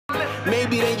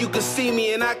Maybe then you can see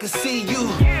me and I can see you.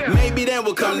 Maybe then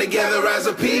we'll come together as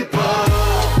a people.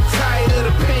 Tired of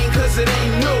the pain cause it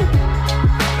ain't new.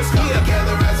 Let's come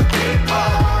together as a people.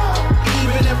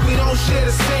 Even if we don't share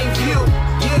the same view.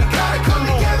 Yeah, gotta come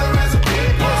together as a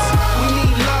people. We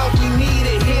need love, we need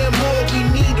to hear more.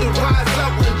 We need to rise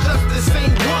up when justice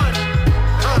ain't won.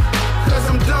 Cause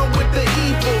I'm done with the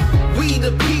evil. We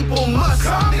the people must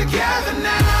come together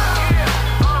now.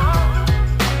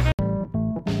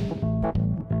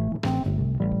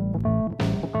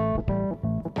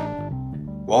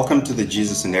 Welcome to the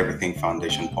Jesus in Everything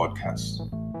Foundation podcast.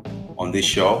 On this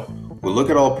show, we look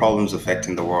at all problems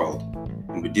affecting the world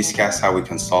and we discuss how we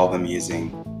can solve them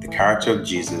using the character of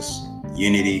Jesus,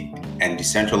 unity, and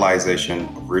decentralization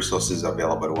of resources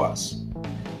available to us.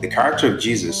 The character of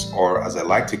Jesus, or as I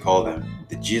like to call them,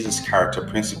 the Jesus character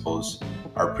principles,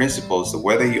 are principles that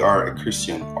whether you are a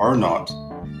Christian or not,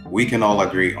 we can all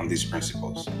agree on these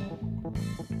principles.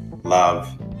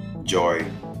 Love, joy,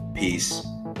 peace,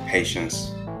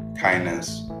 patience,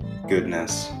 kindness,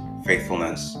 goodness,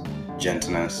 faithfulness,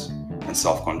 gentleness, and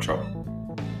self-control.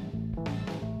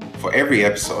 For every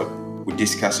episode, we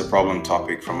discuss a problem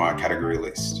topic from our category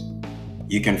list.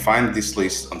 You can find this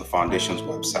list on the Foundation's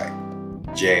website,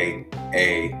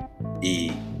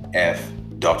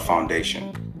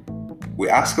 jaef.foundation. We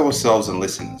ask ourselves and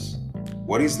listeners,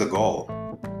 what is the goal?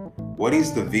 What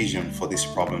is the vision for this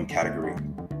problem category?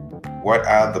 What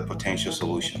are the potential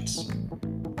solutions?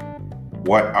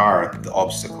 What are the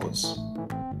obstacles?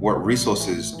 What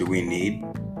resources do we need?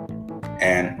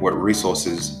 And what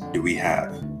resources do we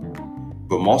have?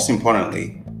 But most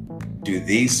importantly, do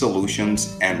these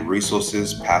solutions and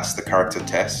resources pass the character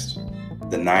test,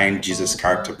 the 9 Jesus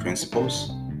character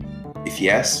principles? If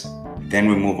yes, then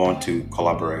we move on to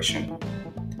collaboration.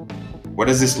 What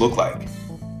does this look like?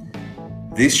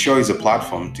 This show is a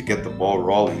platform to get the ball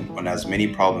rolling on as many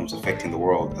problems affecting the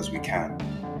world as we can.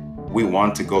 We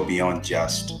want to go beyond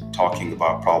just talking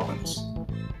about problems.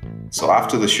 So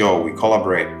after the show, we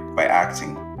collaborate by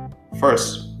acting.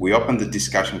 First, we open the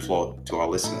discussion floor to our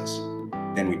listeners.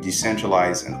 Then we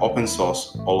decentralize and open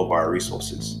source all of our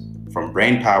resources, from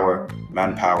brain power,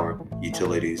 manpower,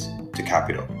 utilities, to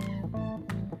capital.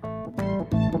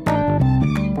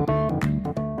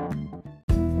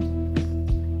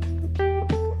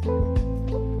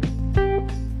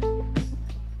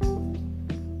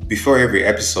 Before every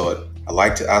episode, I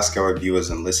like to ask our viewers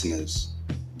and listeners,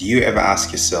 do you ever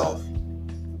ask yourself,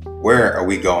 where are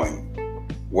we going?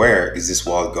 Where is this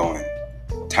world going?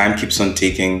 Time keeps on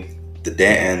ticking, the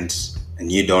day ends, a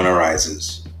new dawn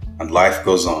arises, and life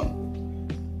goes on.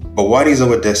 But what is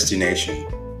our destination?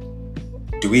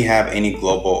 Do we have any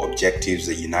global objectives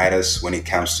that unite us when it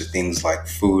comes to things like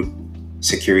food,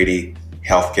 security,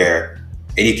 healthcare,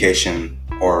 education,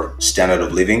 or standard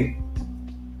of living?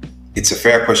 It's a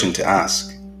fair question to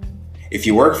ask. If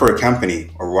you work for a company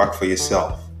or work for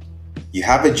yourself, you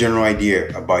have a general idea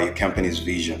about your company's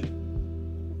vision,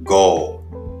 goal.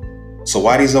 So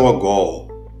what is our goal,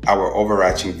 our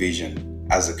overarching vision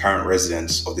as the current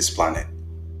residents of this planet?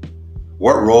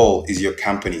 What role is your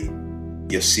company,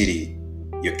 your city,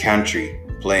 your country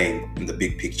playing in the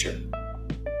big picture?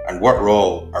 And what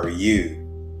role are you,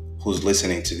 who's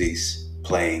listening to this,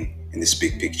 playing in this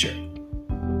big picture?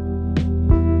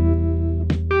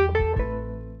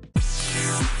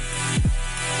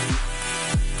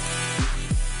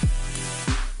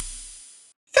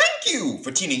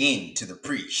 For tuning in to the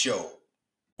pre-show.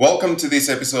 Welcome to this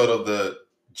episode of the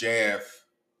JAEF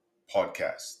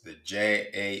podcast, the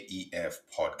JAEF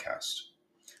podcast.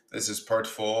 This is part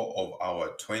 4 of our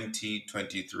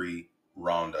 2023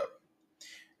 roundup.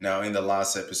 Now, in the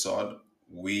last episode,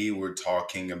 we were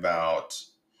talking about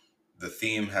the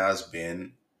theme has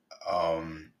been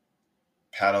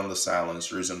pat on the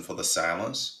silence, reason for the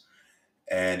silence,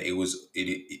 and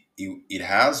it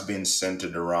has been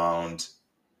centered around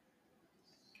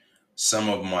some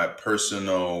of my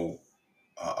personal,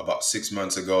 about 6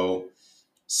 months ago,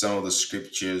 some of the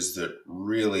scriptures that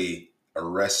really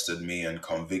arrested me and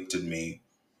convicted me,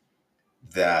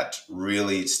 that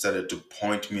really started to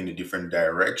point me in a different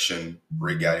direction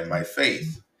regarding my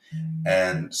faith.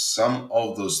 And some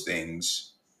of those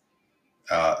things,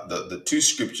 the 2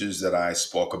 scriptures that I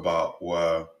spoke about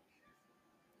were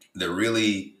that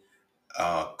really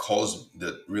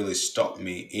that really stopped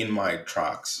me in my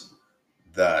tracks,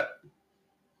 that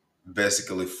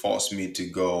basically forced me to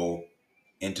go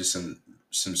into some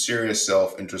serious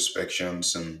self-introspection,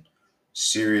 some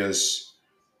serious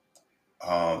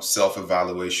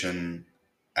self-evaluation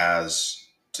as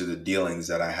to the dealings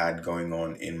that I had going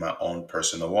on in my own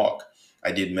personal walk.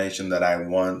 I did mention that I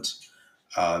want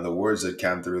the words that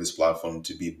come through this platform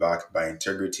to be backed by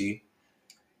integrity.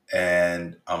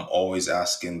 And I'm always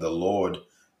asking the Lord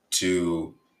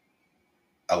to,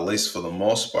 at least for the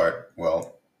most part,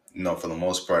 well, no, for the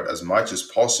most part, as much as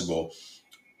possible,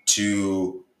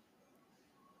 to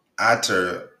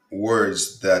utter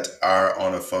words that are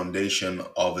on a foundation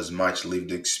of as much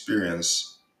lived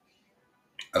experience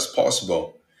as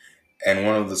possible. And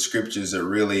one of the scriptures that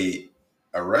really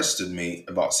arrested me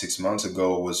about 6 months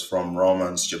ago was from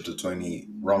Romans chapter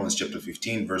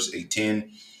 15, verse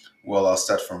 18. Well, I'll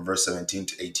start from verse 17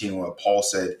 to 18, where Paul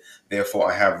said,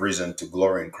 "Therefore I have reason to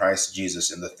glory in Christ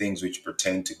Jesus in the things which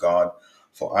pertain to God.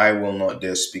 For I will not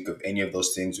dare speak of any of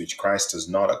those things which Christ has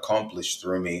not accomplished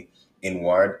through me in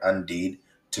word and deed,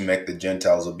 to make the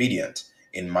Gentiles obedient,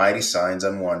 in mighty signs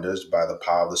and wonders by the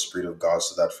power of the Spirit of God,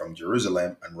 so that from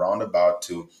Jerusalem and round about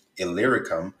to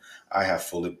Illyricum I have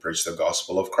fully preached the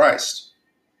gospel of Christ."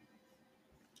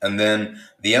 And then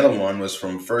the other one was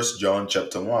from First John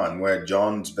chapter 1, where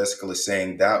John's basically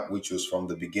saying that which was from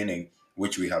the beginning,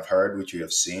 which we have heard, which we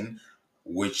have seen,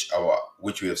 which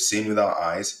we have seen with our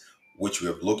eyes, which we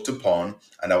have looked upon,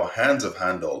 and our hands have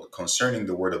handled concerning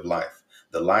the word of life.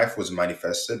 The life was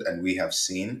manifested, and we have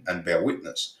seen and bear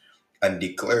witness, and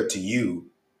declare to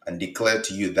you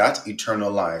that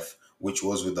eternal life which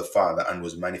was with the Father and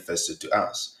was manifested to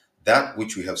us. That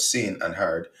which we have seen and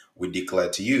heard, we declare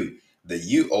to you, that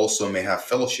you also may have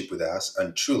fellowship with us,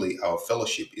 and truly our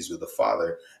fellowship is with the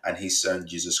Father and his Son,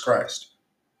 Jesus Christ.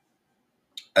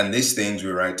 And these things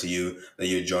we write to you, that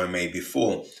your joy may be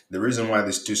full. The reason why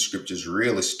these two scriptures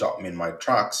really stopped me in my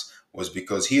tracks was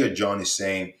because here John is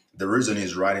saying the reason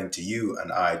he's writing to you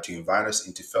and I to invite us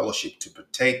into fellowship, to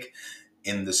partake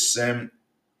in the same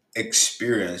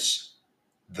experience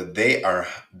that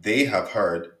they have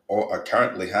heard or are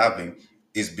currently having,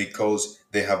 is because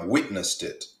they have witnessed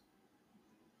it.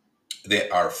 They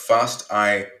are first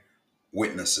eye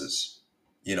witnesses,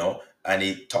 and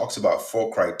he talks about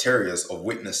 4 criterias of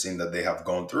witnessing that they have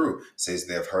gone through. Says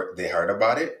they heard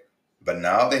about it, but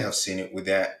now they have seen it with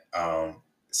their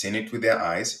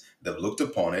eyes. They've looked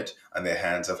upon it, and their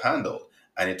hands have handled.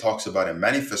 And it talks about a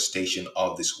manifestation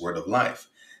of this word of life.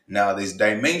 Now, there's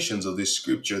dimensions of this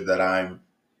scripture that I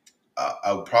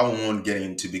probably won't get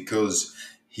into, because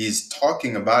he's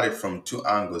talking about it from 2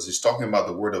 angles. He's talking about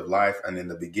the word of life, and in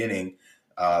the beginning,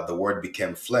 the word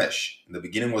became flesh. In the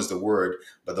beginning was the word,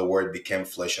 but the word became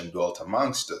flesh and dwelt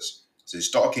amongst us. So he's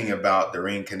talking about the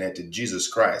reincarnated Jesus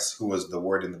Christ, who was the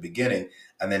word in the beginning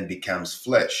and then becomes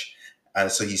flesh.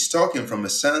 And so he's talking from a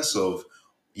sense of,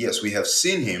 yes, we have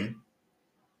seen him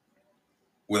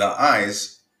with our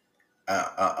eyes.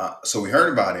 So we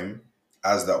heard about him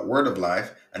as that word of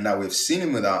life, and now we've seen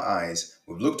him with our eyes,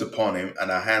 we've looked upon him, and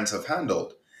our hands have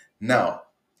handled. Now,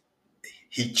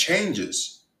 he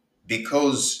changes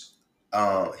because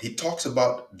he talks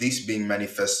about this being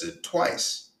manifested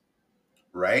twice,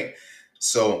 right?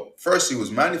 So first, it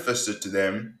was manifested to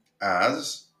them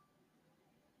as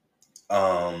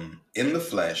in the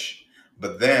flesh,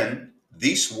 but then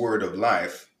this word of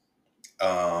life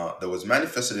that was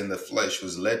manifested in the flesh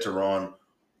was later on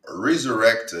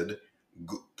resurrected,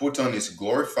 put on his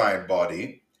glorified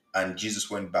body, and Jesus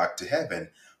went back to heaven.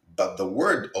 But the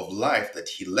word of life that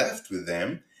he left with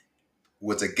them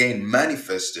was again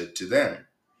manifested to them.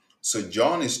 So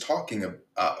John is talking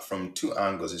from 2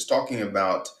 angles. He's talking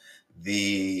about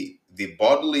the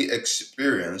bodily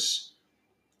experience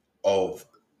of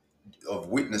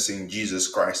witnessing Jesus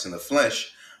Christ in the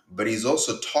flesh, but he's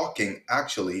also talking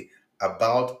actually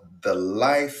about the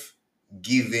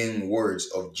life-giving words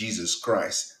of Jesus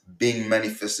Christ being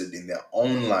manifested in their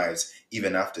own lives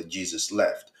even after Jesus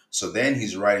left. So then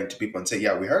he's writing to people and say,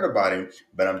 yeah, we heard about him,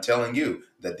 but I'm telling you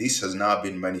that this has now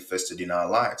been manifested in our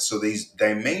lives. So these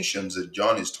dimensions that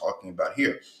John is talking about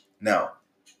here. Now,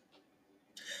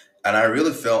 and I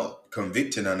really felt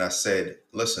convicted, and I said,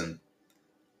 listen,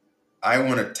 I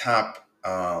want to tap,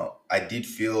 I did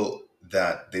feel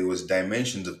that there was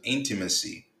dimensions of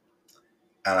intimacy,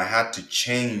 and I had to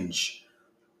change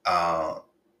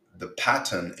the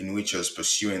pattern in which I was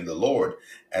pursuing the Lord.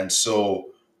 And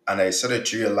I started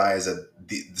to realize that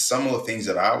some of the things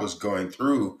that I was going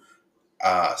through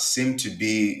seemed to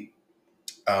be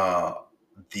the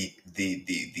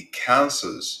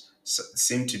cancers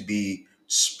seem to be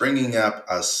springing up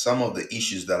as some of the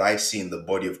issues that I see in the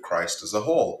body of Christ as a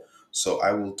whole. So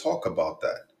I will talk about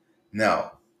that.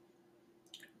 Now,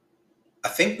 I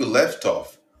think we left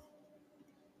off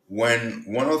when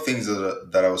one of the things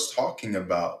that I was talking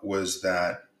about was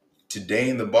that today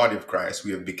in the body of Christ,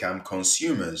 we have become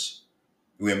consumers.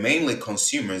 We are mainly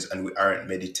consumers, and we aren't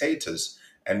meditators.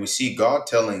 And we see God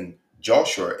telling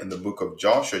Joshua in the book of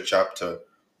Joshua, chapter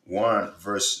 1,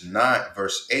 verse 9,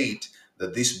 verse 8,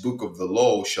 that this book of the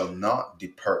law shall not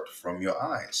depart from your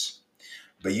eyes,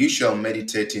 but you shall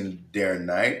meditate in day and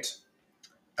night,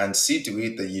 and see to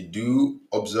it that you do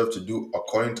observe to do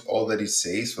according to all that it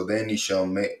says, for then you shall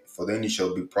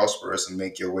be prosperous and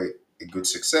make your way a good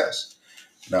success.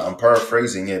 Now I'm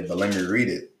paraphrasing it, but let me read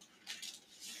it.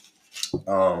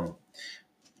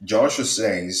 Joshua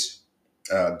says,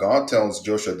 God tells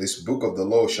Joshua, this book of the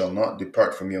law shall not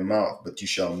depart from your mouth, but you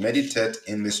shall meditate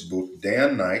in this book day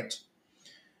and night.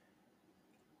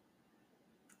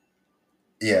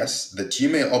 Yes, that you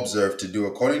may observe to do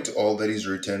according to all that is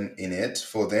written in it,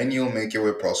 for then you'll make your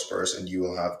way prosperous and you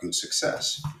will have good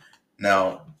success.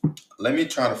 Now, let me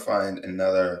try to find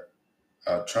another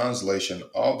translation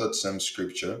of that same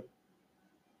scripture,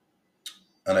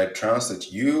 and I trust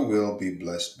that you will be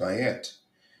blessed by it.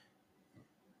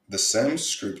 The same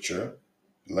scripture,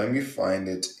 let me find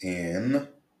it in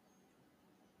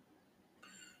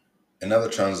another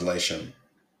translation,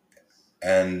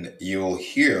 and you'll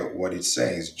hear what it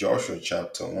says. Joshua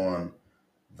chapter 1,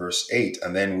 verse 8,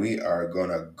 and then we are going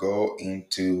to go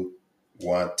into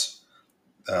what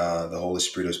the Holy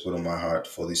Spirit has put on my heart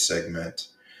for this segment.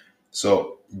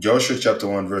 So Joshua chapter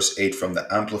 1, verse 8 from the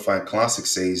Amplified Classic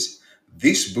says,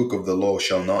 this book of the law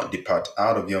shall not depart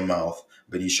out of your mouth,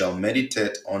 but you shall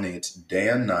meditate on it day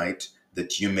and night,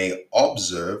 that you may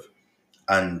observe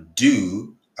and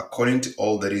do according to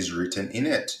all that is written in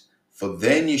it. For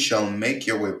then you shall make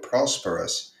your way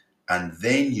prosperous, and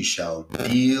then you shall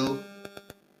deal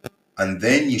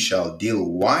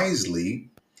wisely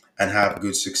and have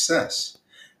good success.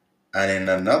 And in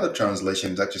another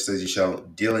translation, it actually says you shall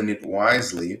deal in it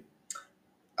wisely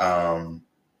and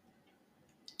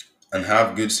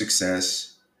have good success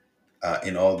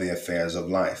in all the affairs of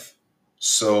life.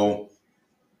 So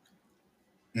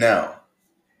now,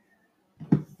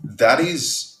 that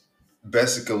is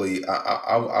basically,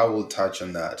 I will touch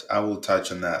on that.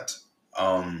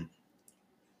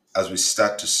 As we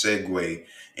start to segue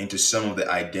into some of the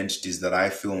identities that I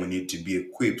feel we need to be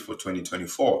equipped for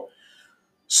 2024.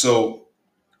 So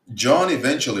John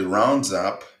eventually rounds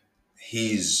up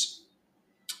his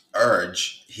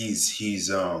urge, his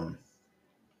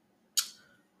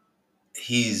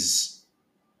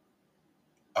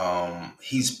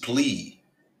plea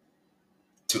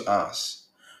to us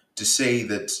to say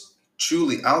that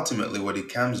truly, ultimately, what it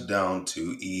comes down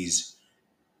to is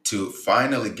to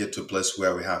finally get to a place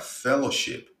where we have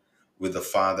fellowship with the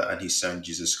Father and His Son,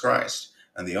 Jesus Christ.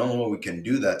 And the only way we can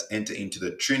do that, enter into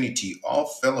the Trinity of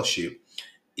fellowship,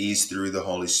 is through the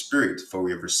Holy Spirit. For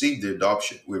we have received the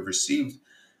adoption. We've received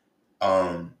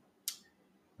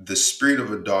the spirit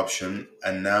of adoption,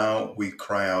 and now we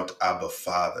cry out, Abba,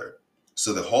 Father.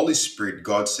 So the Holy Spirit,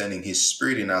 God sending His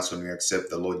Spirit in us when we accept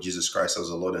the Lord Jesus Christ as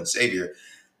the Lord and Savior,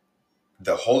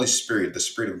 the Holy Spirit, the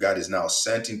Spirit of God, is now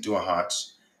sent into our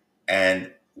hearts,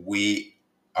 and we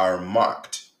are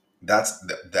marked. That's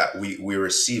that we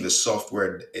receive a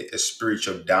software, a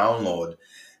spiritual download.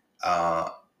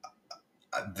 That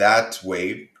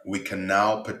way, we can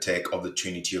now partake of the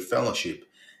Trinity of fellowship.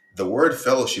 The word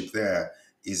fellowship there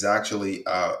is actually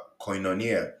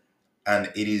koinonia,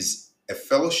 and it is a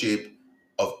fellowship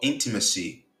of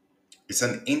intimacy. It's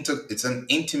an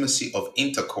intimacy of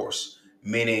intercourse,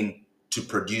 meaning to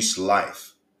produce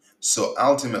life. So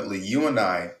ultimately, you and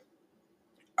I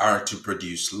are to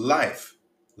produce life.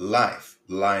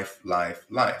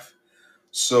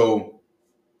 So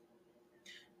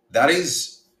that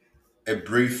is a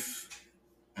brief,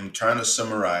 I'm trying to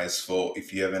summarize for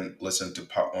if you haven't listened to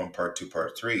part 1, part 2,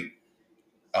 part 3.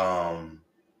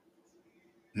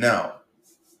 Now,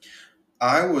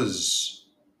 I was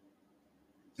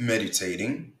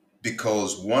meditating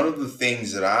because one of the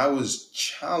things that I was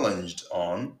challenged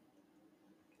on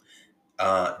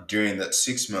during that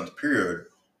 6-month period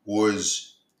was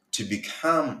to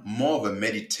become more of a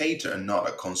meditator and not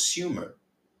a consumer,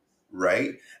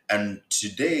 right? And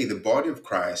today, the body of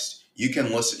Christ, you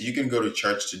can listen, you can go to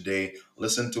church today,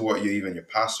 listen to what your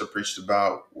pastor preached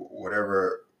about,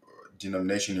 whatever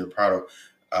denomination you're part of,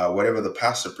 whatever the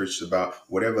pastor preached about,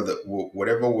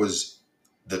 whatever was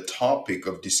the topic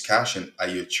of discussion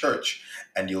at your church,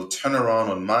 and you'll turn around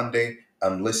on Monday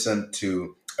and listen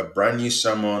to a brand new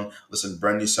sermon, listen to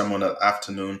brand new sermon that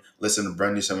afternoon, listen to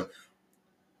brand new sermon.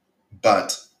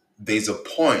 But there's a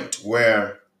point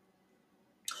where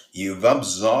you've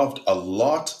absorbed a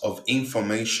lot of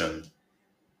information,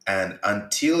 and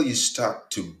until you start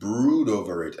to brood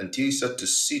over it, until you start to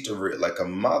sit over it like a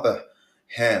mother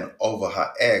hen over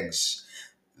her eggs,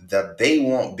 that they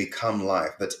won't become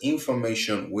life. That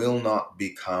information will not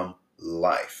become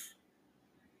life.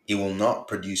 it will not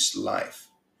produce life.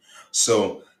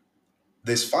 So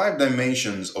there's 5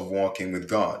 dimensions of walking with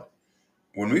God.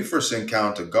 When we first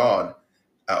encounter God,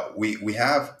 we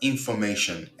have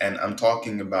information, and I'm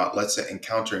talking about, let's say,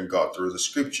 encountering God through the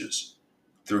scriptures,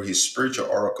 through his spiritual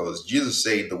oracles. Jesus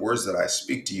said, the words that I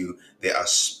speak to you, they are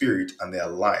spirit and they are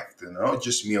life. They're not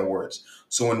just mere words.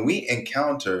 So when we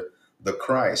encounter the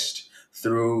Christ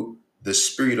through the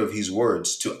spirit of his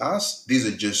words, to us, these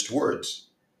are just words.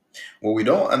 What we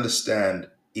don't understand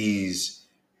is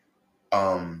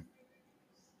um,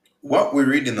 what we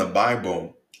read in the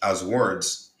Bible as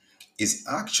words is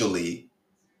actually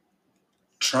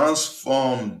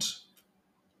transformed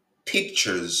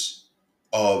pictures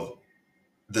of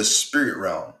the spirit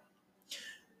realm.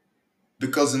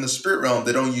 Because in the spirit realm,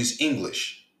 they don't use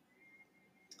English.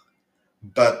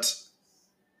 But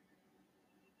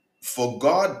for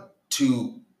God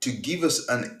to give us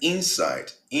an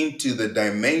insight into the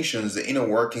dimensions, the inner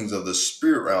workings of the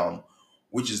spirit realm,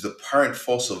 which is the parent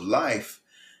force of life,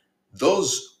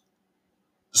 those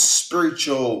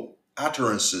spiritual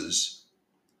utterances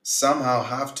somehow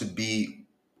have to be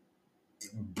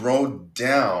brought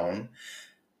down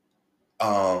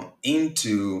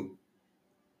into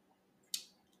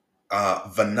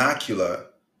vernacular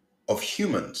of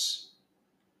humans.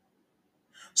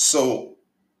 So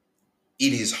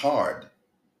it is hard.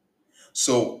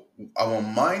 So our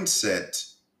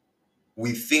mindset,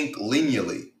 we think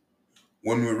linearly.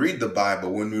 When we read the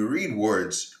Bible, when we read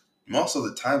words, most of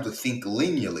the time we think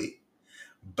linearly.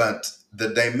 But the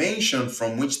dimension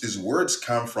from which these words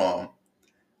come from,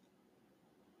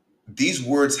 these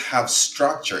words have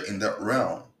structure in that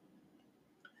realm.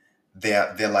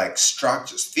 They're like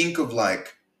structures. Think of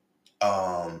like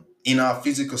in our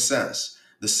physical sense,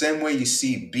 the same way you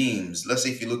see beams. Let's say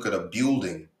if you look at a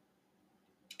building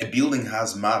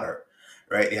has matter,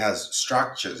 right? It has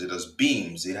structures, it has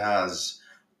beams, it has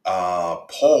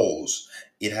poles,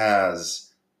 it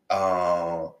has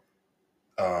uh,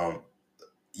 um,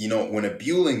 when a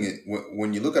building,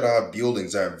 when you look at our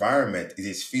buildings, our environment, it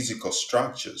is physical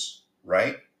structures,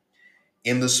 right?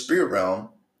 In the spirit realm,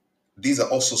 these are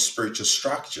also spiritual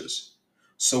structures.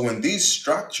 So when these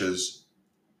structures,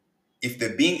 if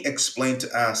they're being explained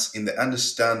to us in the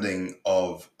understanding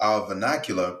of our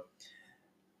vernacular,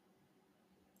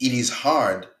 it is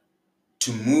hard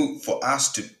to move for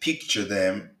us to picture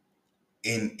them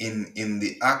in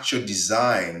the actual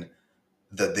design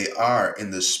that they are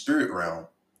in the spirit realm.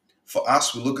 For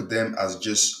us, we look at them as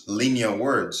just linear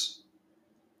words,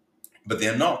 but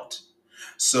they're not.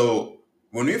 So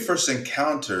when we first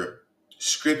encounter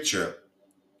scripture,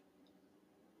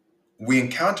 we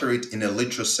encounter it in a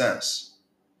literal sense.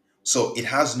 So it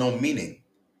has no meaning.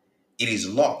 It is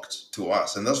locked to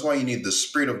us. And that's why you need the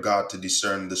Spirit of God to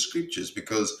discern the scriptures,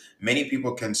 because many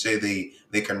people can say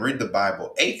they can read the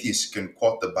Bible. Atheists can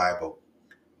quote the Bible,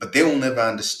 but they will never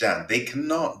understand. They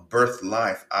cannot birth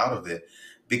life out of it,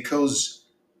 because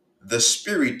the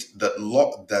spirit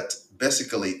that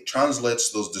basically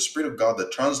translates those, the Spirit of God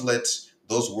that translates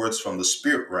those words from the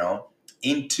spirit realm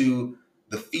into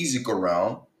the physical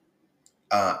realm,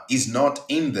 is not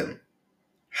in them,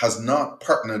 has not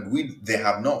partnered with, they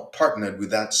have not partnered with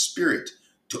that spirit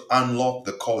to unlock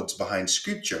the codes behind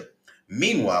scripture.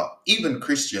 Meanwhile, even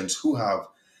Christians who have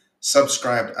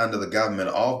subscribed under the government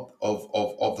of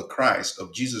the Christ,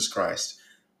 of Jesus Christ,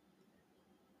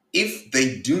 if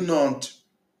they do not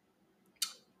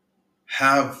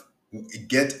have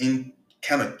get in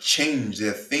kind of change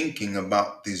their thinking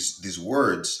about these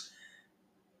words,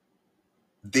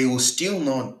 they will still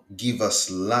not give us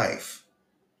life.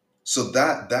 So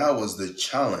that was the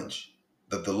challenge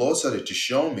that the Lord started to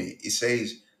show me. He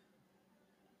says,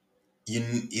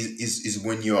 is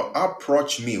when you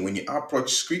approach me, when you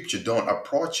approach scripture, don't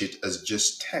approach it as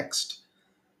just text.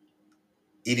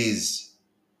 It is,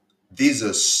 these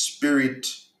are spirit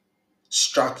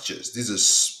structures, these are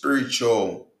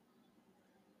spiritual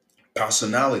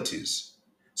personalities.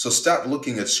 So start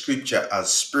looking at scripture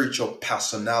as spiritual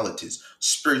personalities,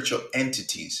 spiritual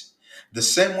entities. The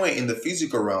same way in the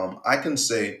physical realm, I can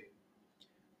say,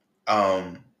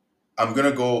 I'm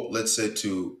gonna go, let's say,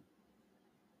 to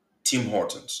Tim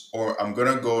Hortons, or I'm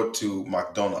gonna go to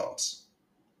McDonald's,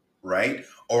 right?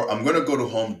 Or I'm gonna go to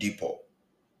Home Depot.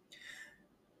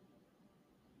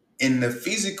 In the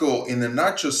physical, in the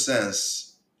natural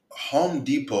sense, Home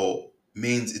Depot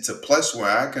means it's a place where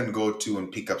I can go to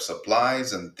and pick up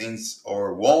supplies and things,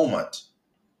 or Walmart,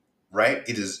 right?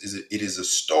 It is a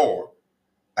store.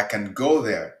 I can go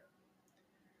there.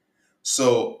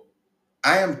 So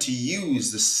I am to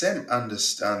use the same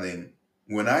understanding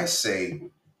when I say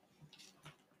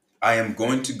I am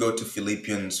going to go to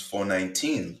Philippians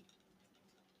 4:19,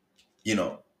 you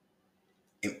know,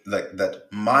 like that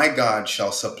my God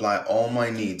shall supply all my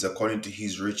needs according to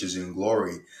his riches in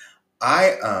glory.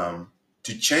 I am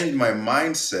to change my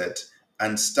mindset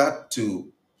and start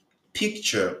to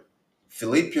picture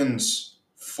Philippians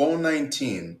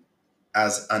 4:19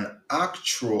 as an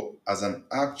actual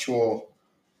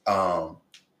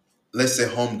let's say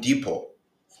Home Depot,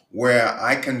 where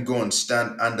I can go and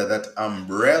stand under that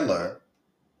umbrella.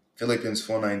 Philippians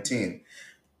 4:19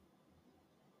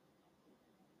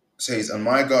 says, "And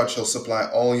my God shall supply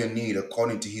all your need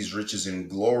according to his riches in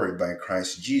glory by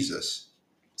Christ Jesus."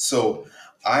 So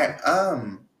I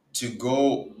am to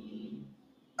go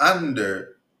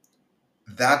under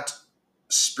that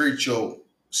spiritual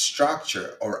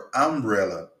structure or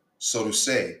umbrella, so to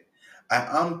say.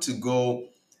 I am to go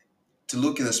to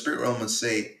look in the spirit realm and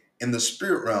say, in the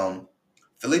spirit realm,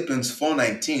 Philippians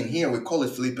 4:19, here we call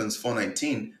it Philippians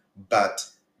 4:19, but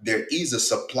there is a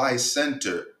supply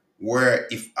center where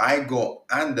if I go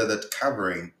under that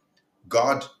covering,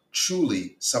 God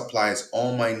truly supplies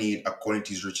all my need according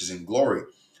to his riches in glory.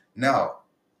 Now,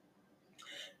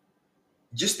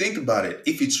 just think about it.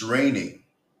 If it's raining,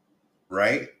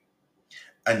 right?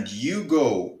 And you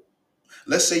go,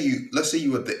 let's say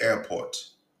you at the airport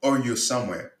or you're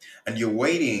somewhere and you're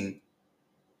waiting,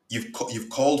 you've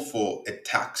called for a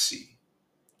taxi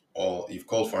or you've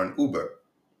called for an Uber.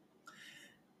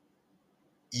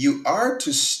 You are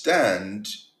to stand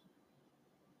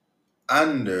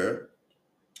under,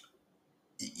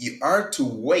 you are to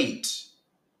wait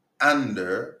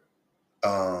under,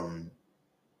 um,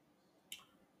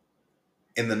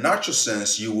 in the natural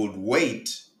sense, you would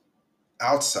wait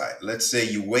outside. Let's say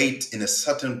you wait in a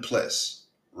certain place,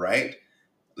 right?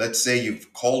 Let's say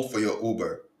you've called for your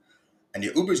Uber and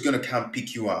your Uber is going to come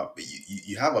pick you up.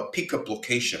 You have a pickup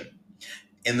location.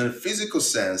 In the physical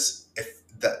sense, if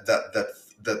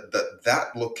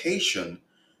that location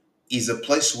is a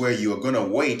place where you're going to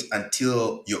wait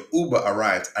until your Uber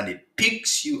arrives and it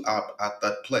picks you up at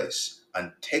that place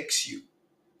and takes you,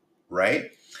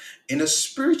 right? In a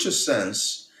spiritual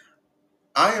sense,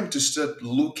 I am to start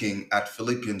looking at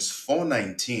Philippians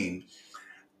 4:19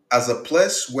 as a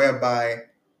place whereby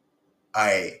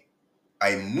I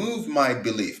I move my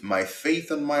belief, my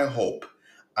faith and my hope,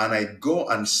 and I go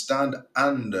and stand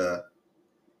under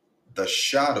the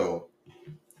shadow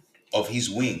of his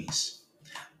wings.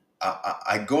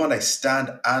 I go and I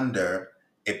stand under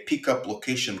a pickup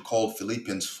location called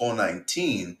Philippians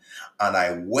 4:19, and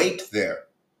I wait there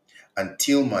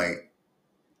until my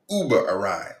Uber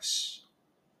arrives,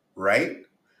 right?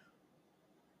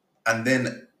 And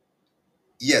then,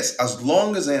 yes, as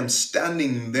long as I am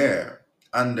standing there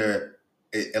under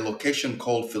a location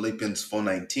called Philippians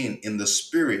 4:19 in the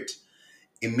spirit,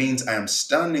 it means I am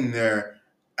standing there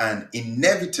and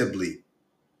inevitably,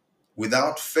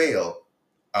 without fail,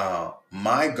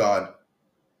 my God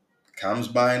comes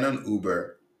by in an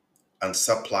Uber and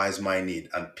supplies my need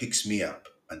and picks me up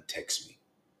and takes me.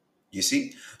 You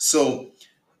see? So,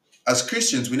 as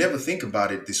Christians, we never think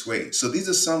about it this way. So, these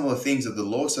are some of the things that the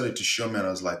Lord started to show me, and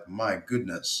I was like, my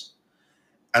goodness.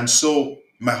 And so,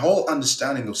 my whole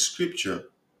understanding of Scripture,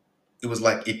 it was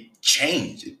like it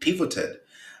changed, it pivoted.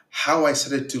 How I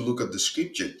started to look at the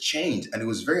Scripture changed, and it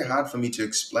was very hard for me to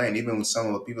explain, even with some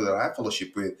of the people that I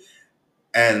fellowship with.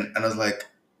 And I was like,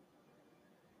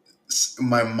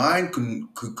 my mind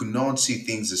could not see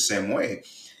things the same way.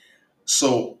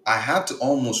 So I had to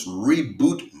almost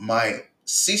reboot my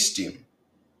system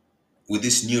with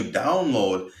this new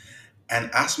download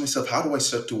and ask myself, how do I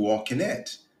start to walk in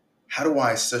it? How do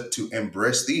I start to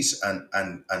embrace this and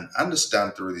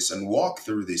understand through this and walk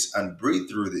through this and breathe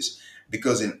through this?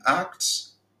 Because in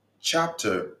Acts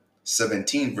chapter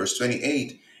 17, verse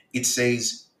 28, it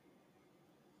says,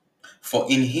 "For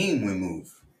in him we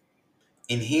move,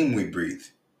 in him we breathe,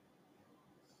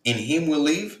 in him we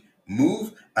live,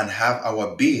 move, and have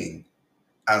our being,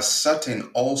 as certain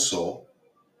also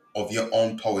of your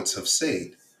own poets have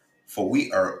said, for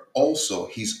we are also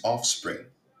his offspring."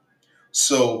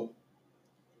 So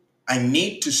I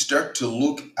need to start to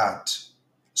look at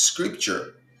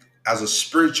scripture as a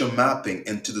spiritual mapping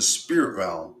into the spirit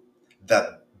realm,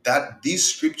 that these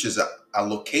scriptures are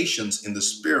locations in the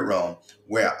spirit realm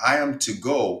where I am to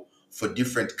go for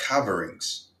different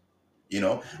coverings,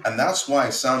 and that's why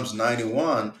Psalms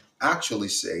 91 actually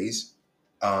says,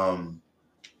 um,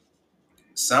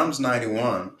 Psalms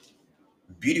 91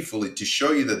 beautifully, to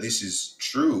show you that this is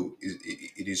true,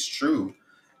 it is true.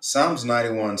 Psalms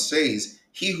 91 says,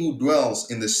 "He who dwells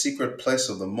in the secret place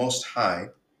of the Most High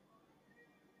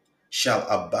shall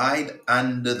abide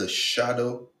under the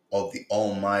shadow of the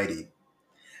Almighty.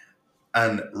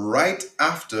 And right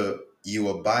after you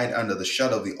abide under the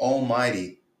shadow of the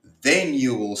Almighty, then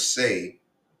you will say,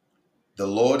 the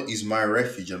Lord is my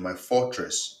refuge and my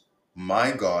fortress,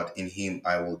 my God, in him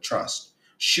I will trust.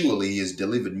 Surely he has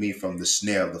delivered me from the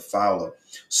snare of the fowler.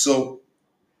 So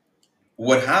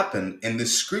what happened in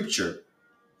this scripture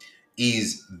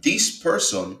is this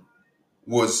person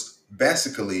was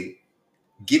basically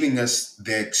giving us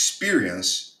the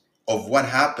experience of what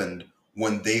happened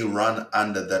when they run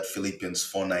under that Philippians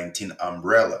 4:19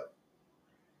 umbrella.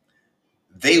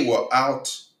 They were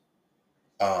out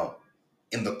uh,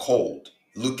 in the cold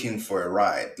looking for a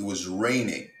ride. It was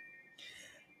raining.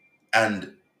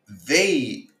 And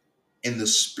they, in the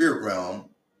spirit realm,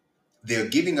 they're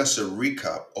giving us a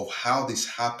recap of how this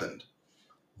happened.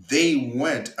 They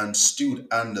went and stood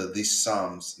under this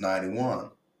Psalms 91,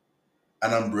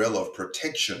 an umbrella of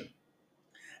protection.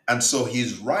 And so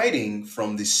he's writing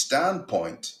from this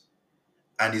standpoint,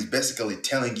 and he's basically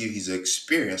telling you his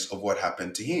experience of what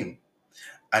happened to him.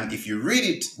 And if you read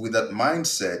it with that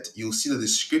mindset, you'll see that the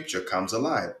scripture comes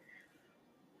alive.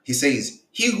 He says,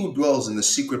 he who dwells in the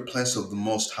secret place of the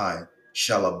Most High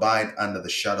shall abide under the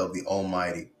shadow of the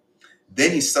Almighty.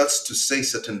 Then he starts to say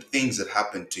certain things that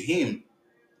happened to him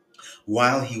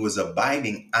while he was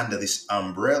abiding under this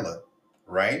umbrella,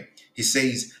 right? He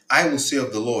says, I will say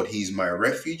of the Lord, he is my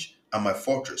refuge and my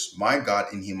fortress, my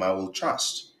God, in him I will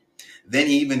trust. Then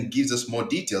he even gives us more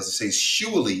details. He says,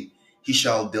 surely he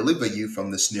shall deliver you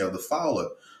from the snare of the fowler.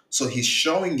 So he's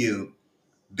showing you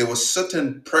there were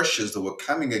certain pressures that were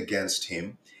coming against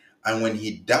him. And when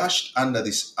he dashed under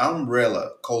this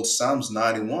umbrella called Psalms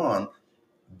 91,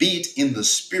 be it in the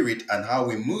spirit, and how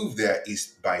we move there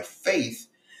is by faith,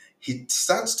 he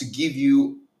starts to give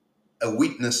you a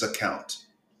witness account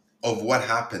of what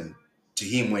happened to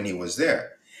him when he was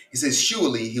there. He says,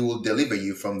 surely he will deliver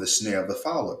you from the snare of the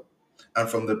fowler and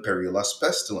from the perilous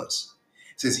pestilence.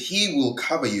 He says, he will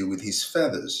cover you with his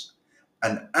feathers,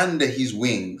 and under his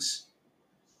wings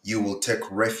you will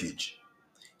take refuge.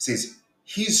 He says,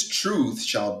 his truth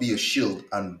shall be a shield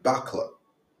and buckler.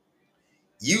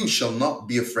 You shall not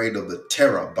be afraid of the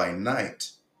terror by night,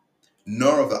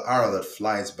 nor of the arrow that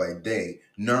flies by day,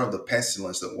 nor of the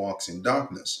pestilence that walks in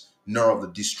darkness, nor of the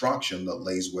destruction that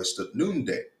lays waste at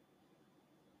noonday.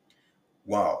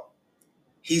 Wow.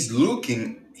 He's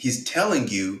telling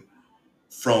you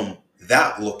from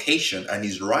that location, and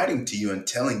he's writing to you and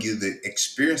telling you the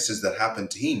experiences that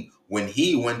happened to him when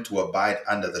he went to abide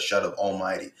under the shadow of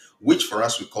Almighty, which for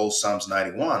us we call Psalms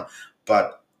 91.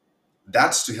 But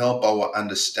that's to help our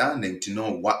understanding to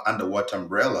know under what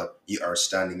umbrella you are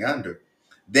standing under.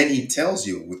 Then he tells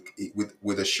you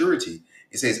with a surety,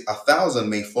 he says, 1,000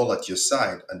 may fall at your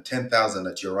side and 10,000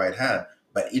 at your right hand,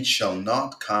 but it shall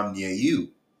not come near you.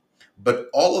 But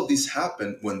all of this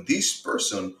happened when this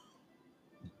person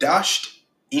dashed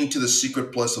into the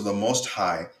secret place of the Most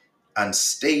High and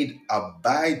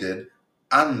abided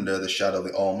under the shadow of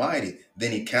the Almighty.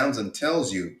 Then he comes and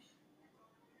tells you,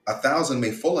 1,000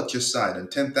 may fall at your side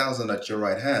and 10,000 at your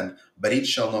right hand, but it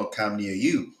shall not come near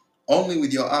you. Only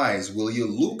with your eyes will you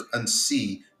look and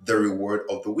see the reward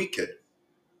of the wicked.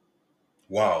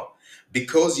 Wow.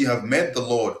 Because you have met the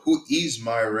Lord, who is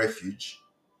my refuge,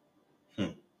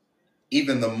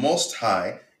 even the Most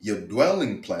High, your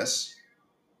dwelling place,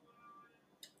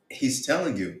 he's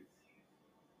telling you,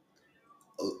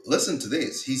 listen to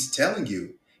this. He's telling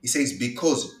you, he says,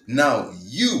 because now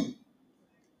you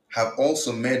have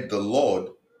also met the Lord,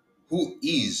 who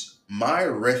is my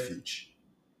refuge,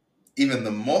 even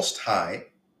the Most High,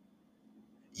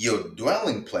 your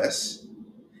dwelling place.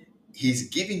 He's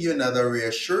giving you another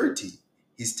reassurity.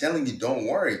 He's telling you, don't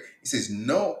worry. He says,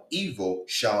 no evil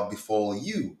shall befall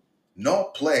you,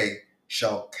 no plague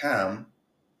shall come,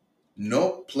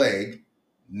 no plague,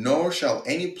 nor shall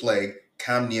any plague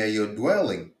come near your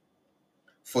dwelling.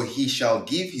 For he shall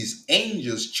give his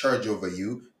angels charge over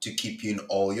you to keep you in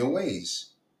all your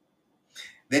ways.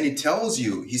 Then he tells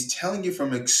you, he's telling you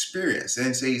from experience, and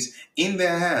it says, in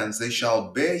their hands they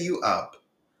shall bear you up,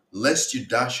 lest you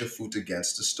dash your foot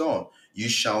against a stone. You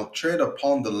shall tread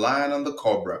upon the lion and the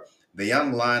cobra, the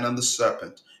young lion and the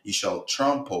serpent. You shall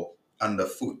trample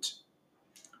underfoot.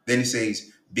 Then he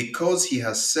says, because he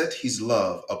has set his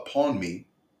love upon me.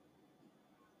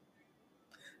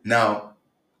 Now,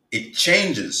 it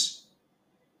changes.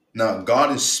 Now,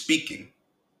 God is speaking.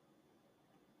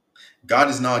 God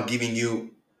is now giving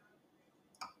you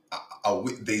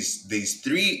these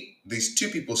two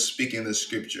people speaking in the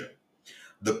scripture.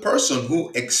 The person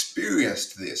who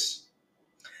experienced this,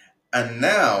 and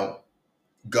now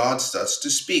God starts to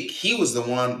speak. He was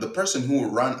the person who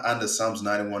ran under Psalms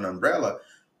 91 umbrella,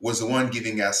 was the one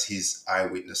giving us his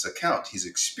eyewitness account, his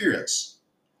experience,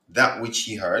 that which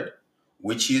he heard,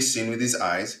 which he has seen with his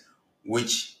eyes,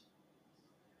 which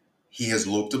he has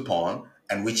looked upon,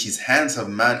 and which his hands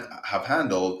have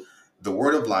handled, the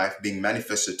word of life being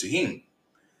manifested to him.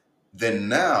 Then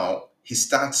now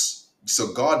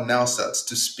God now starts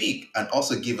to speak and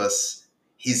also give us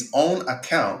his own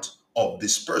account of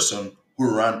this person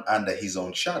who ran under his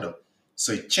own shadow.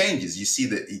 So it changes. You see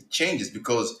that it changes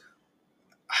because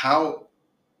how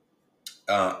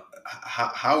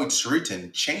how it's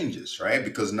written changes, right?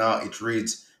 Because now it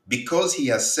reads, "Because he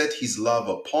has set his love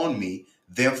upon me,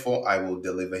 therefore I will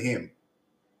deliver him."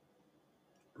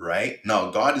 Right?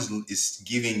 Now God is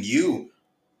giving you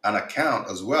an account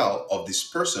as well of this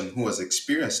person who has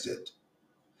experienced it.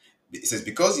 It says,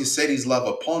 "Because he set his love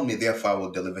upon me, therefore I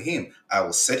will deliver him. I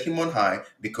will set him on high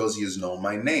because he has known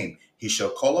my name. He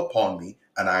shall call upon me,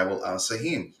 and I will answer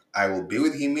him. I will be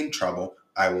with him in trouble.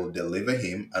 I will deliver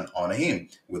him and honor him.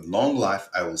 With long life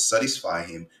I will satisfy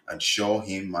him and show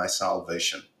him my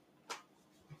salvation."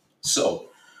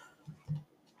 So,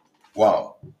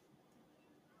 wow,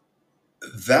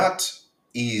 that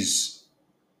is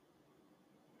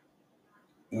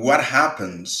what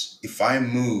happens if I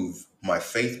move my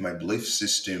faith, my belief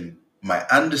system, my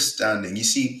understanding. You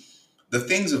see, the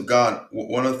things of God,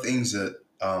 one of the things that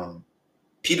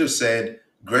Peter said,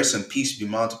 "Grace and peace be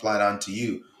multiplied unto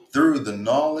you through the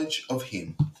knowledge of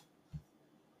him."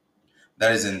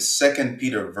 That is in Second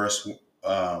Peter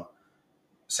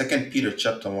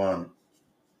chapter 1,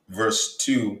 verse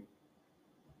 2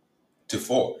 to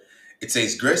 4. It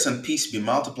says, "Grace and peace be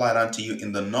multiplied unto you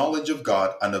in the knowledge of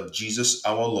God and of Jesus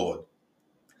our Lord,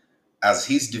 as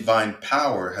his divine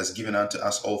power has given unto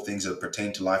us all things that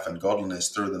pertain to life and godliness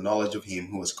through the knowledge of him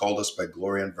who has called us by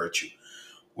glory and virtue."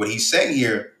 What he's saying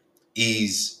here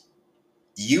is,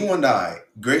 you and I,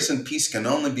 grace and peace can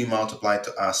only be multiplied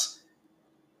to us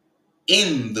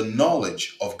in the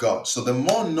knowledge of God. So the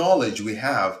more knowledge we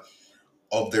have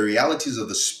of the realities of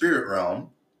the spirit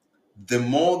realm, the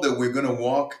more that we're going to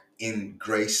walk in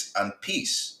grace and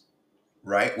peace,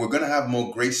 right? We're going to have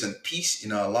more grace and peace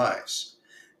in our lives.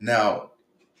 Now,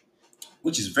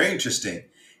 which is very interesting.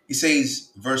 He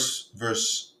says,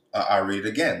 I read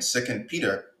again, Second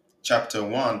Peter chapter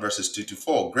 1, verses 2 to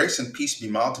 4. "Grace and peace be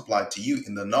multiplied to you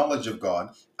in the knowledge of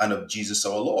God and of Jesus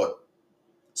our Lord."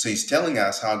 So he's telling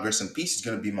us how grace and peace is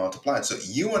going to be multiplied. So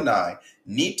you and I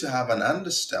need to have an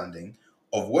understanding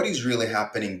of what is really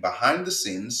happening behind the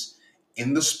scenes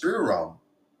in the spirit realm.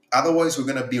 Otherwise, we're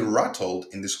going to be rattled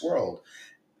in this world.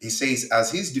 He says,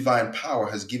 "As his divine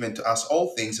power has given to us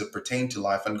all things that pertain to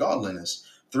life and godliness,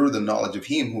 through the knowledge of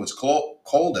him who has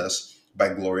called us by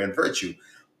glory and virtue,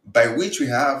 by which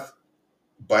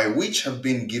have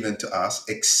been given to us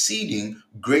exceeding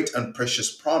great and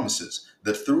precious promises,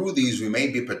 that through these we may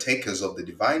be partakers of the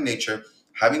divine nature,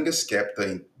 having escaped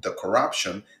the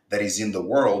corruption that is in the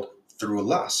world through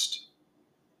lust."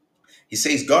 He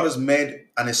says God has made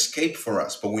an escape for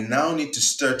us, but we now need to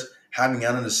start having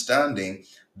an understanding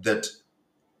that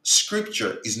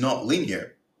scripture is not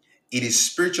linear. It is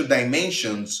spiritual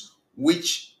dimensions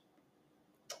which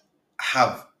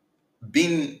have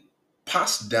been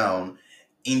passed down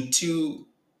into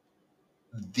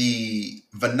the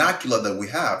vernacular that we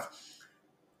have.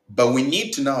 But we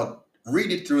need to now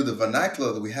read it through the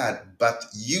vernacular that we had, but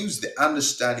use the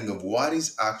understanding of what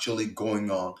is actually going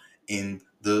on in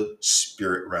the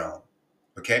spirit realm.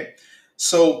 Okay?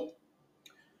 So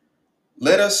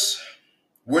let us,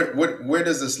 where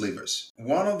does this leave us?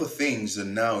 One of the things that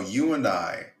now you and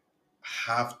I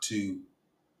have to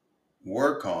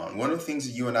work on, one of the things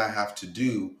that you and I have to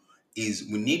do is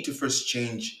we need to first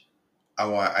change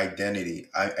our identity.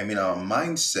 I mean, our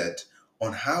mindset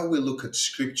on how we look at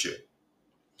scripture.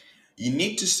 You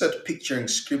need to start picturing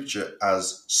scripture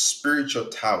as spiritual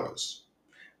towers,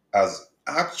 as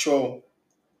actual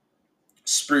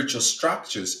spiritual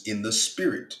structures in the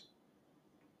spirit,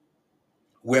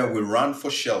 where we run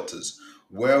for shelters,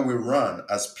 where we run,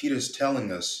 as Peter's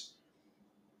telling us.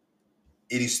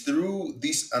 It is through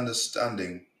this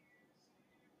understanding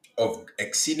of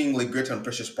exceedingly great and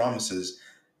precious promises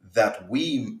that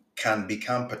we can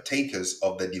become partakers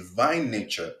of the divine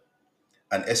nature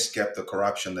and escape the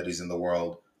corruption that is in the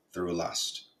world through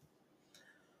lust.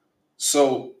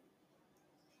 So,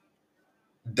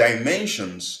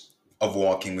 dimensions of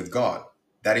walking with God.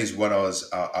 That is what I was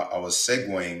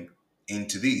segueing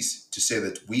into this, to say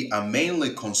that we are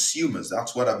mainly consumers.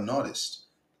 That's what I've noticed.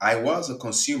 I was a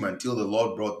consumer until the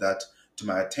Lord brought that to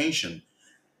my attention,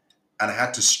 and I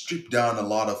had to strip down a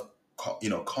lot of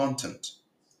content.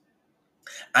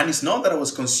 And it's not that I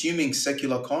was consuming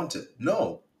secular content.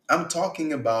 No, I'm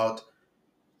talking about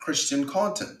Christian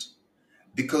content.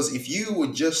 Because if you were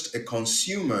just a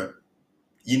consumer,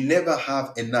 you never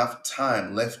have enough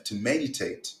time left to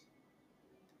meditate.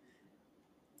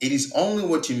 It is only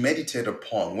what you meditate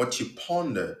upon, what you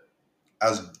ponder,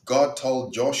 as God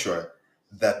told Joshua,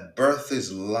 that birth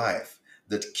is life,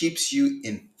 that keeps you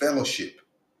in fellowship.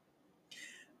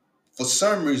 For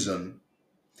some reason,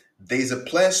 there's a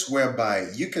place whereby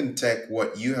you can take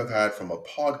what you have heard from a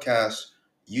podcast,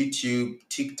 YouTube,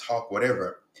 TikTok,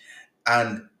 whatever,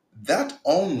 and that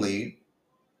only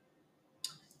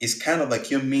is kind of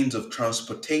like your means of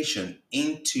transportation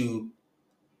into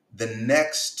the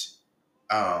next,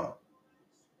 uh,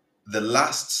 the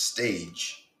last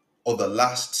stage or the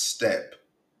last step,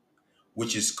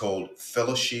 which is called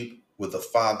fellowship with the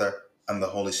Father and the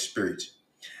Holy Spirit.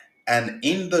 And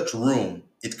in that room,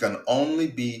 it can only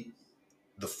be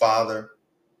the Father,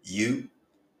 you,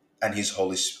 and his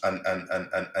Holy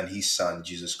and his Son,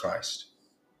 Jesus Christ.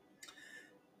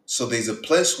 So there's a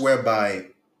place whereby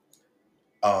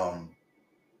um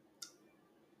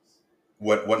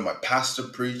what my pastor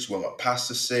preached, what my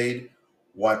pastor said,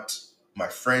 what my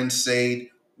friends said,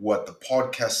 what the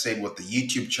podcast said, what the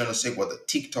YouTube channel said, what the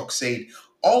TikTok said,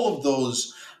 all of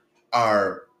those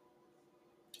are,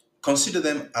 consider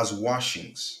them as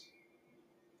washings.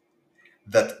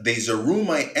 That there's a room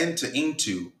I enter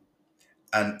into,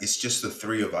 and it's just the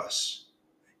three of us,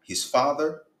 his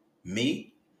Father,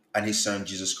 me, and his Son,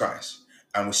 Jesus Christ.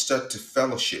 And we start to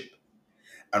fellowship,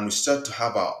 and we start to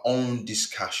have our own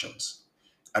discussions,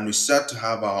 and we start to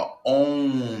have our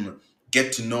own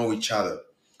get to know each other.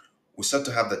 We start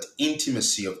to have that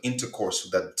intimacy of intercourse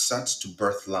that starts to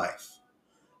birth life.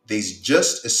 There's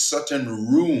just a certain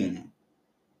room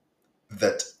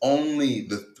that only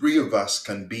the three of us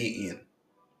can be in.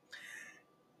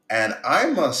 And I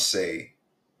must say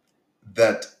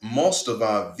that most of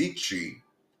our victory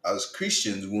as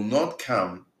Christians will not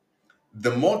come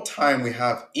the more time we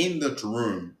have in that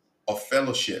room of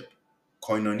fellowship,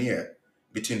 koinonia,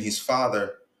 between his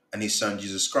Father and his Son,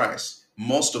 Jesus Christ.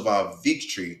 Most of our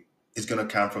victory is going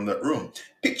to come from that room.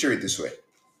 Picture it this way.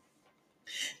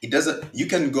 You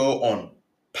can go on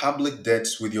public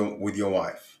dates with your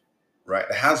wife, right?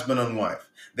 The husband and wife.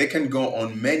 They can go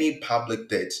on many public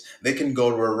dates. They can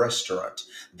go to a restaurant.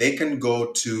 They can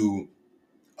go to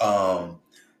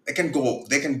they can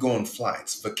go on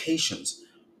flights, vacations.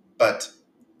 But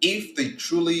if they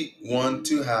truly want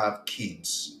to have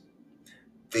kids,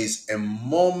 there's a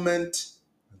moment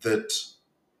that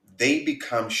they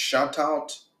become shut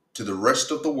out to the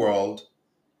rest of the world.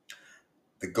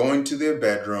 They go into their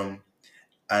bedroom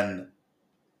and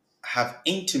have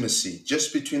intimacy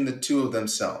just between the two of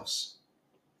themselves.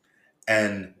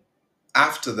 And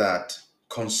after that,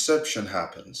 conception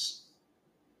happens.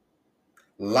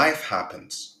 Life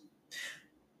happens.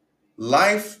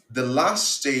 Life, the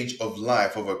last stage of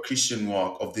life of a Christian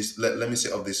walk of this, let me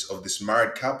say, of this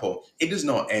married couple, it does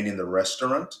not end in the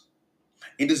restaurant.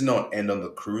 It does not end on the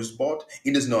cruise boat.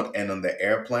 It does not end on the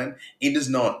airplane. It does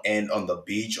not end on the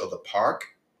beach or the park.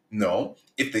 No,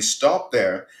 if they stop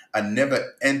there and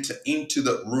never enter into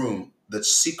the room, the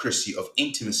secrecy of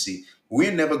intimacy,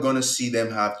 we're never going to see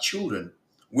them have children.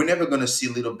 We're never going to see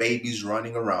little babies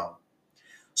running around.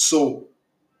 So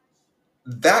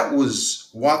that was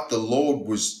what the Lord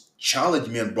was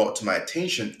challenging me and brought to my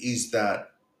attention, is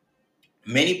that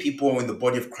many people in the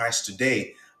body of Christ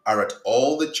today are at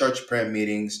all the church prayer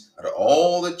meetings, at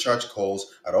all the church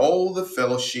calls, at all the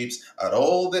fellowships, at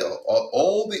all the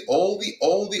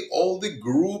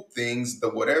group things, the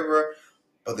whatever.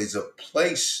 But there's a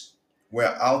place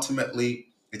where ultimately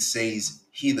it says,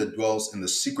 "He that dwells in the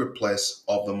secret place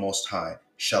of the Most High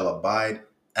shall abide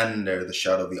under the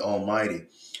shadow of the Almighty."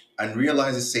 And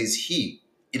realize it says he.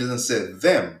 It doesn't say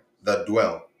them that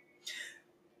dwell.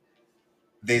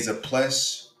 There's a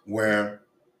place where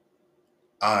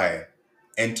I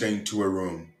enter into a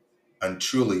room, and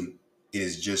truly it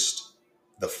is just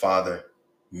the Father,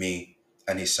 me,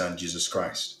 and his Son, Jesus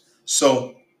Christ.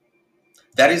 So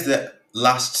that is the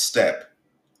last step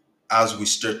as we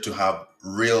start to have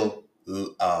real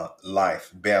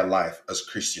life, bare life as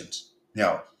Christians.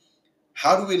 Now,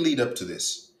 how do we lead up to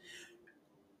this?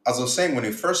 As I was saying, when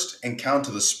we first encounter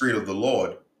the Spirit of the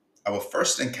Lord, our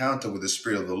first encounter with the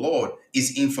Spirit of the Lord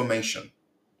is information.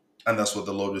 And that's what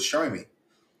the Lord was showing me.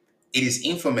 It is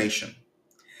information.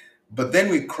 But then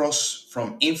we cross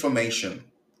from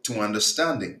information to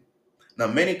understanding. Now,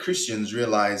 many Christians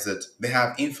realize that they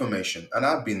have information, and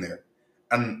I've been there.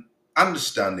 And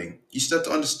understanding, you start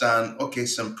to understand, okay,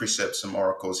 some precepts, some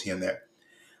oracles here and there.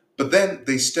 But then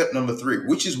there's step number 3,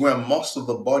 which is where most of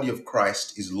the body of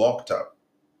Christ is locked up.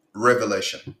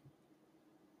 revelation.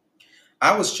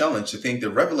 I was challenged to think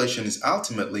that revelation is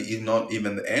ultimately not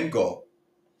even the end goal.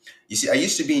 You see, I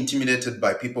used to be intimidated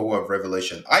by people who have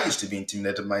revelation. I used to be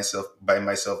intimidated myself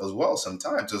as well.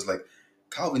 Sometimes it was like,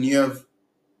 Calvin, you have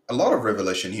a lot of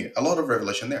revelation here, a lot of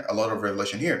revelation there, a lot of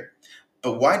revelation here.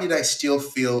 But why did I still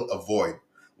feel a void?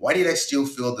 Why did I still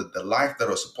feel that the life that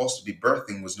I was supposed to be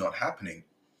birthing was not happening?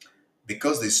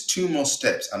 Because there's two more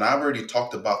steps, and I've already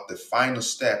talked about the final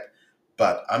step,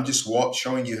 but I'm just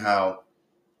showing you how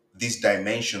these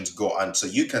dimensions go on so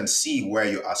you can see where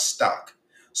you are stuck.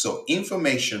 So,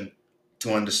 information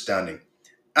to understanding,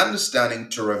 understanding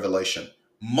to revelation.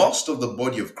 Most of the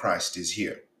body of Christ is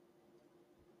here.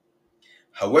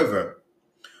 However,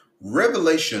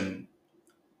 revelation,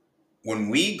 when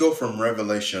we go from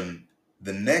revelation,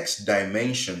 the next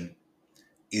dimension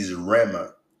is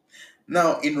Rhema.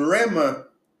 Now, in Rhema,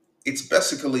 it's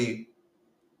basically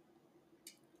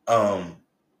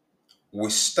we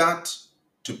start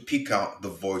to pick out the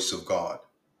voice of God.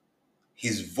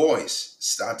 His voice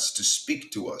starts to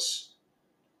speak to us.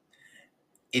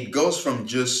 It goes from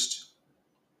just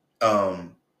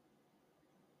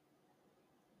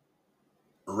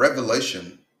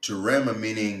revelation to Rhema,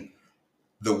 meaning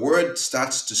the word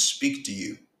starts to speak to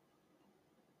you.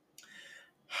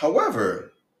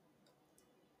 However,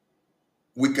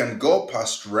 we can go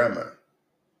past Rhema,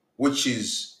 which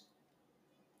is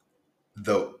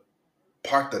the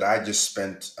part that I just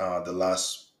spent the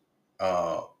last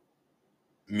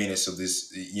minutes of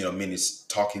this, minutes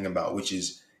talking about, which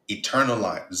is eternal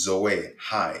life, Zoe,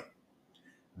 high,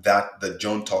 that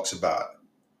John talks about.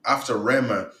 After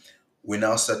Rhema, we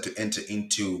now start to enter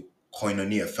into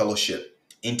koinonia, fellowship,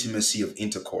 intimacy of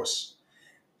intercourse.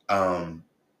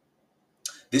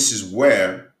 This is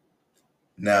where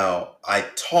now I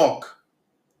talk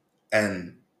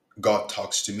and God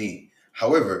talks to me.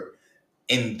 However,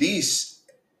 in this,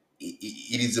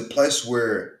 it is a place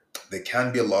where there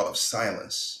can be a lot of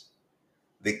silence.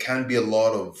 There can be a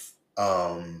lot of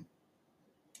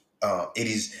it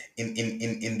is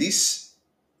in this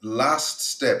last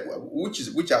step,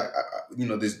 which I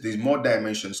there's more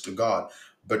dimensions to God,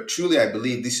 but truly I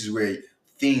believe this is where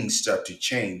things start to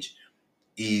change.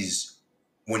 Is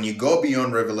when you go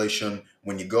beyond revelation,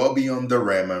 when you go beyond the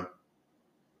Rhema,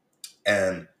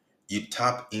 and you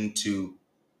tap into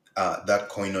that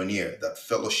koinonia, that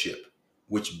fellowship,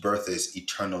 which births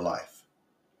eternal life,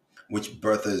 which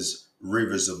births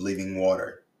rivers of living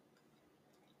water.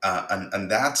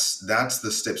 And that's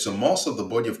the step. So most of the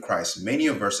body of Christ, many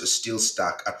of us are still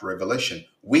stuck at revelation.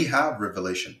 We have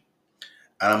revelation.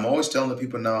 And I'm always telling the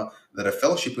people now that I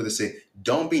fellowship with, they say,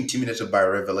 don't be intimidated by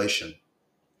revelation.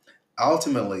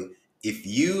 Ultimately, if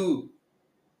you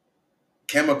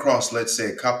came across, let's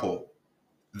say, a couple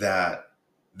that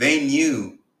they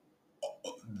knew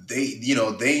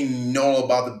they know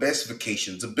about the best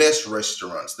vacations, the best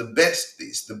restaurants, the best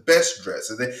this, the best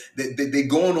dress. They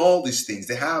go on all these things.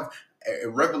 They have a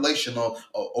revelation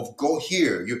of go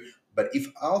here. But if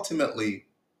ultimately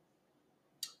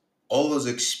all those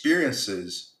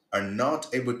experiences are not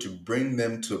able to bring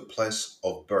them to a place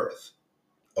of birth,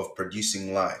 of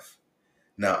producing life.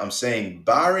 Now I'm saying,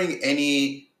 barring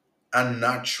any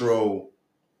unnatural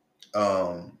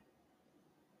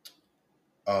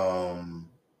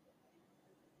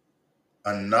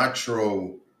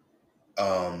unnatural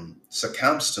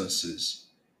circumstances,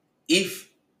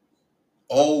 if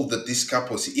all that these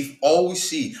couples see, if all we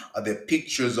see are their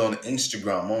pictures on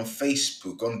Instagram, on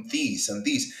Facebook, on these and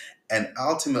these, and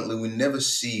ultimately we never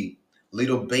see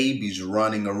little babies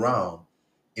running around,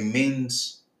 it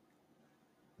means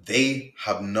they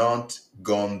have not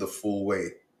gone the full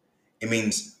way. It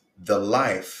means the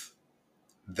life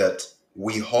that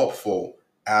we hope for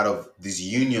out of these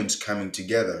unions coming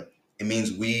together, it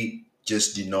means we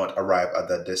just did not arrive at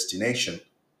that destination,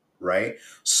 right?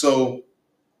 So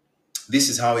this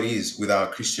is how it is with our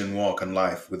Christian walk and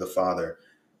life with the Father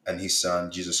and His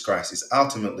Son, Jesus Christ. Is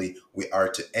ultimately we are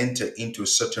to enter into a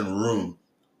certain room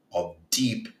of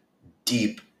deep,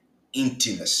 deep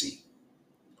intimacy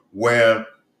where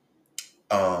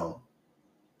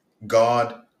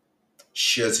God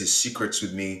shares His secrets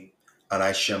with me and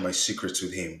I share my secrets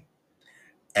with Him.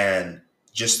 And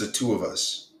just the two of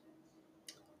us,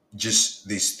 just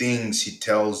these things He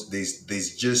tells,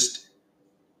 there's just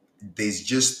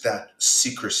that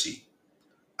secrecy,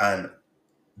 and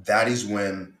that is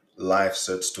when life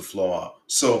starts to flow out.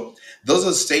 So those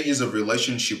are stages of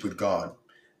relationship with God.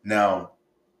 Now,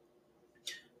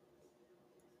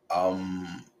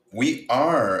 we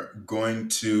are going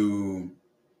to,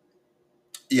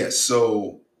 yes.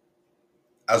 So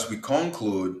as we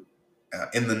conclude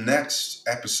in the next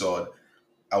episode,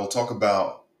 I will talk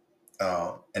about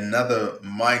another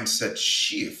mindset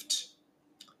shift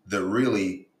that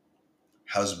really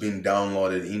has been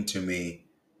downloaded into me,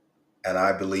 and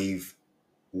I believe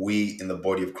we in the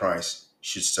body of Christ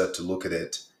should start to look at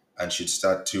it and should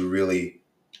start to really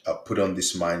put on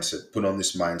this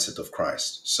mindset of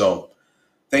Christ. So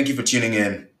thank you for tuning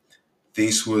in.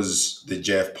 This was the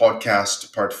Jeff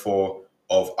Podcast, part 4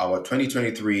 of our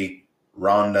 2023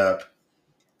 roundup.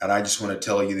 And I just want to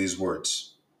tell you these words.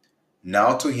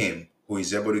 Now to him who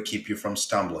is able to keep you from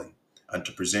stumbling and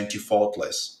to present you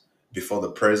faultless before the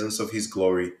presence of his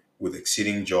glory with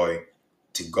exceeding joy,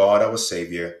 to God our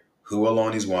Savior, who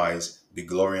alone is wise, be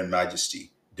glory and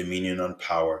majesty, dominion and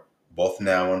power, both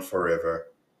now and forever.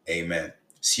 Amen.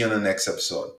 See you on the next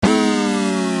episode.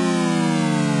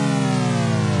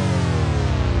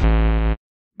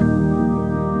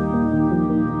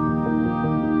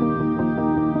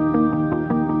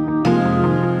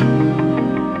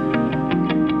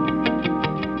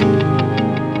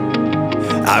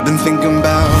 I've been thinking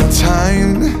about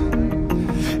time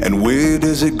and where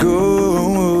does it go?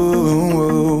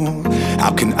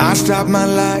 How can I stop my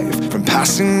life from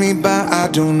passing me by? I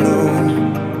don't know.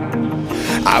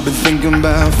 I've been thinking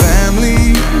about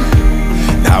family,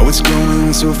 now it's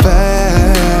going so fast.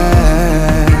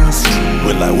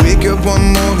 Will I wake up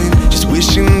one morning just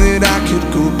wishing that I could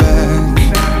go back?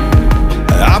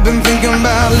 I've been thinking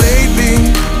about lately,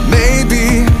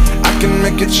 maybe I can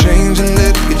make a change and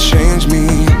let it change me.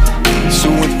 So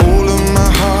with all of my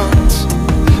heart,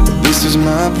 this is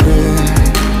my prayer.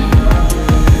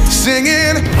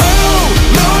 Singing, oh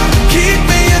Lord, keep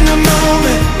me in the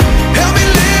moment. Help me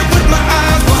live with my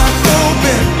eyes wide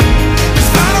open,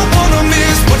 'cause I don't wanna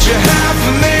miss what you have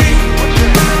for me.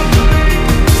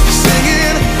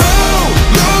 Singing, oh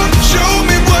Lord, show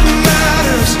me what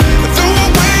matters, throw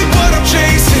away what I'm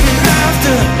chasing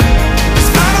after, 'cause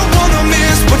I don't wanna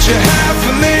miss what you have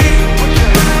for me.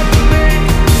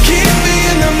 Keep me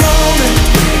in the moment.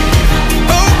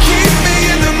 Oh, keep me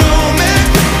in the moment.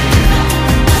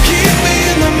 Keep me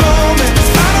in the moment.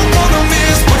 I don't wanna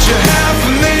miss what you have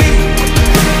for me.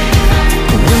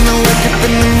 When I wake up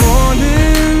in the morning,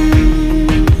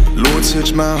 Lord,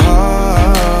 touch my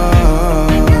heart.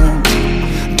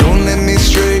 Don't let me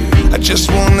stray, I just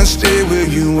wanna stay where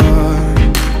you are.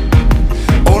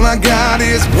 All I got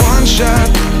is one shot,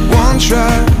 one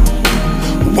try,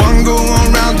 one go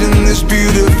around in this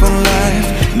beautiful life.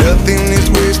 Nothing is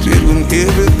wasted when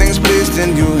everything's placed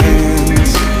in your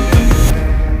hands.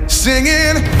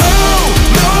 Singing, oh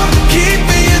Lord, keep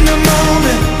me in the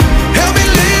moment. Help me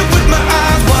live with my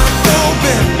eyes wide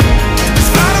open,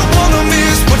 'cause I don't wanna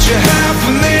miss what you have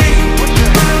for me.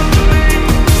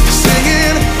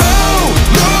 Singing, oh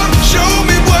Lord, show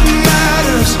me what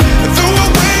matters, throw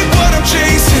away what I'm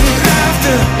chasing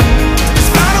after, 'cause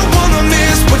I don't wanna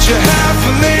miss what you have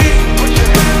for me.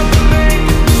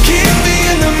 Keep me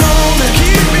in the moment.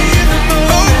 Keep me in the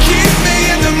moment. Oh, keep me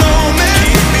in the moment.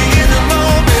 Keep me in the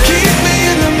moment. Keep me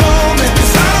in the moment,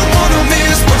 'cause I don't wanna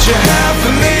miss what you have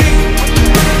for me.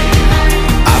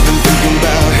 I've been thinking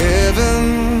about heaven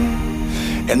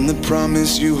and the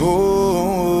promise you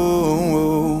hold.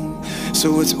 So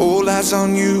it's all eyes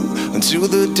on you until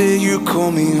the day you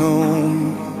call me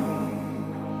home.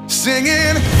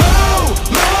 Singing, oh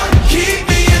Lord,